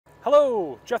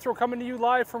Hello, Jethro coming to you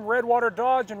live from Redwater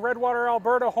Dodge in Redwater,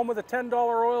 Alberta, home of the $10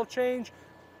 oil change,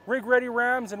 rig ready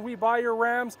Rams, and we buy your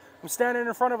Rams. I'm standing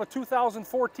in front of a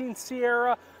 2014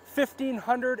 Sierra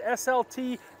 1500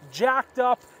 SLT, jacked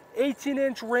up,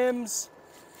 18-inch rims,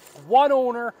 one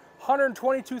owner,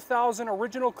 122,000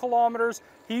 original kilometers.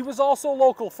 He was also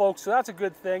local, folks, so that's a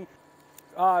good thing.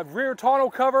 Rear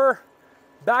tonneau cover,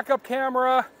 backup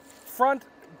camera, front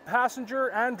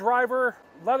passenger and driver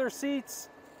leather seats.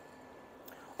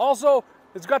 Also,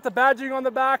 it's got the badging on the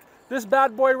back. This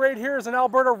bad boy right here is an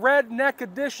Alberta Redneck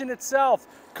Edition itself.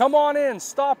 Come on in,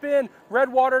 stop in,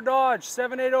 Redwater Dodge,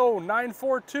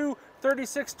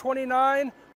 780-942-3629.